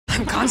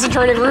I'm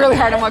concentrating really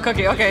hard on my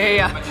cookie. Okay,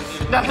 yeah,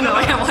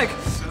 definitely. I'm like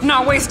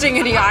not wasting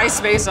any eye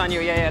space on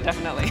you. Yeah,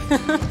 definitely.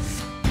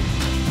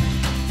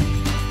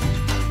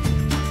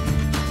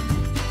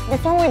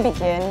 Before we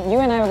begin, you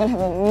and I are going to have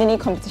a mini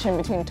competition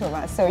between the two of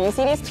us. So you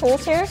see these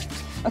tools here?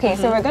 Okay,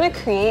 so we're going to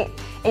create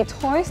a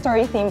Toy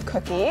Story themed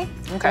cookie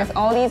with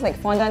all these like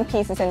fondant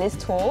pieces and these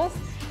tools.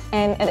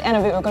 And at the end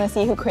of it, we're going to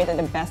see who created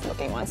the best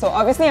looking one. So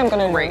obviously I'm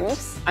going to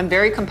lose. I'm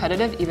very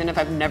competitive, even if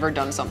I've never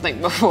done something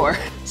before.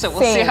 So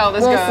we'll see how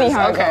this goes. We'll see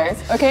how it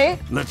goes, okay?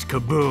 Let's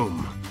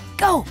kaboom.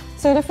 Go!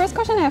 So the first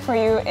question I have for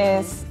you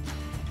is,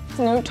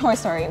 Toy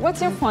Story. What's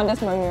your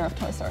fondest memory of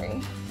Toy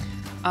Story?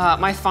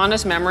 My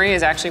fondest memory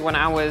is actually when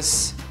I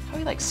was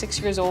probably like 6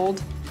 years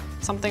old,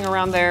 something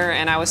around there,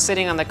 and I was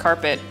sitting on the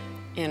carpet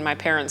in my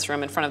parents'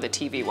 room in front of the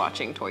TV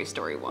watching Toy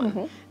Story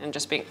 1 and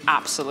just being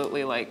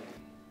absolutely like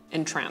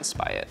entranced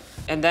by it.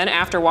 And then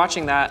after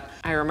watching that,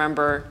 I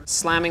remember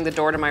slamming the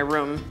door to my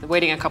room,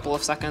 waiting a couple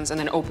of seconds, and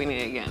then opening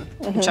it again,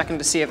 and checking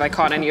to see if I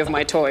caught any of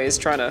my toys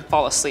trying to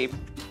fall asleep.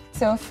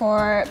 So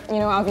for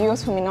our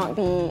viewers who may not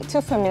be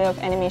too familiar with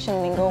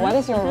animation lingo, what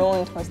is your role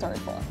in Toy Story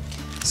 4?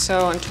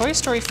 So in Toy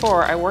Story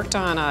 4, I worked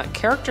on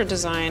character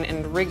design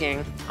and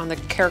rigging on the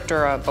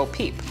character Bo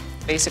Peep,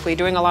 basically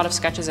doing a lot of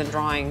sketches and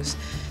drawings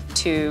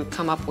to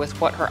come up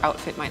with what her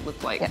outfit might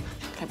look like. Yeah.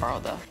 Can I borrow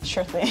the?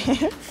 Sure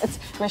thing.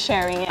 We're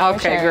sharing it.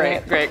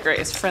 Okay, great.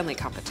 It's friendly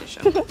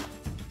competition.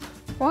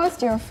 What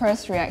was your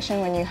first reaction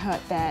when you heard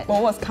that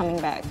Bo was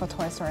coming back for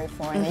Toy Story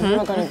 4 and you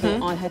were going to be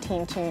on her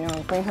team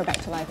to bring her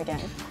back to life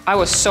again? I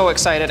was so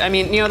excited. I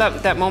mean,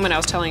 that moment I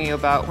was telling you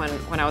about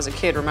when I was a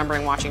kid,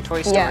 remembering watching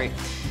Toy Story.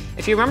 Yeah.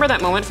 If you remember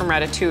that moment from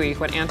Ratatouille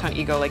when Anton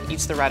Ego like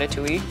eats the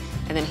ratatouille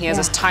and then he has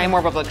this time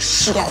warp of like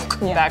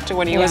back to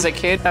when he was a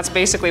kid, that's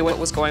basically what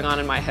was going on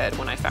in my head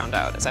when I found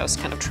out, as I was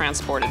kind of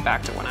transported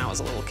back to when I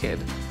was a little kid.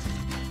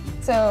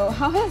 So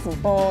how has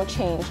Bo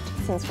changed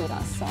since we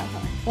last saw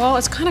her? Well,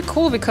 it's kind of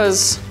cool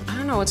because, I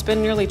don't know, it's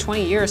been nearly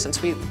 20 years since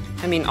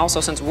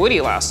also since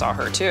Woody last saw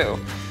her too.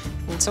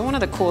 And so one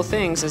of the cool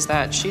things is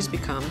that she's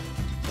become,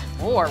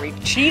 oh, are we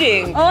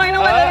cheating? Oh, I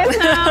know what it is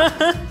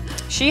now.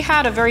 She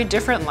had a very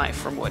different life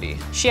from Woody.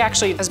 She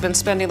actually has been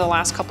spending the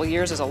last couple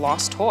years as a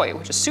lost toy,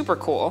 which is super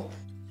cool.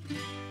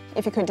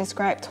 If you could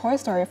describe Toy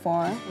Story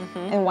 4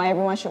 and why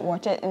everyone should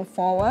watch it in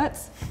 4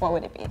 words, what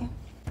would it be?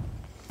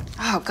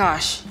 Oh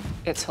gosh,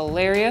 it's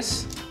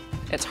hilarious,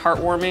 it's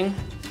heartwarming,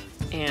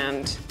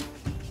 and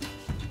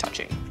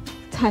touching.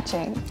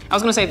 Touching. I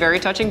was gonna say very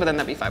touching, but then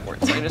that'd be 5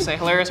 words. So I just say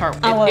hilarious,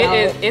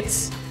 heartwarming.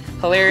 It's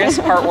hilarious,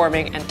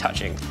 heartwarming, and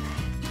touching.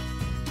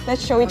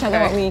 Let's show each other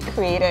what we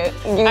created.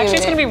 Actually,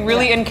 it's gonna be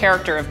really in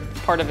character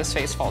if part of his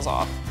face falls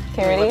off.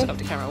 Okay, ready? Lift it up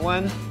to camera.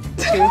 1,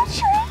 2,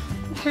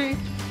 3.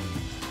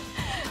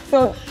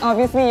 So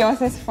obviously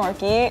yours is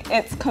forky.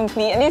 It's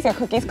complete. At least your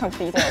cookie's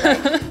completed.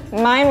 Right?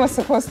 Mine was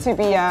supposed to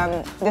be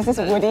this is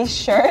Woody's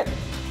shirt,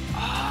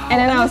 and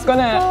then I was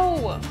gonna.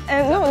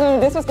 No,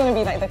 this was gonna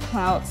be like the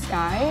cloud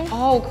sky.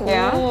 Oh, cool.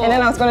 Yeah, and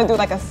then I was gonna do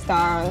like a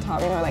star on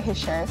top. Like his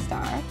share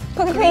star.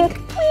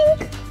 Clink,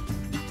 clink.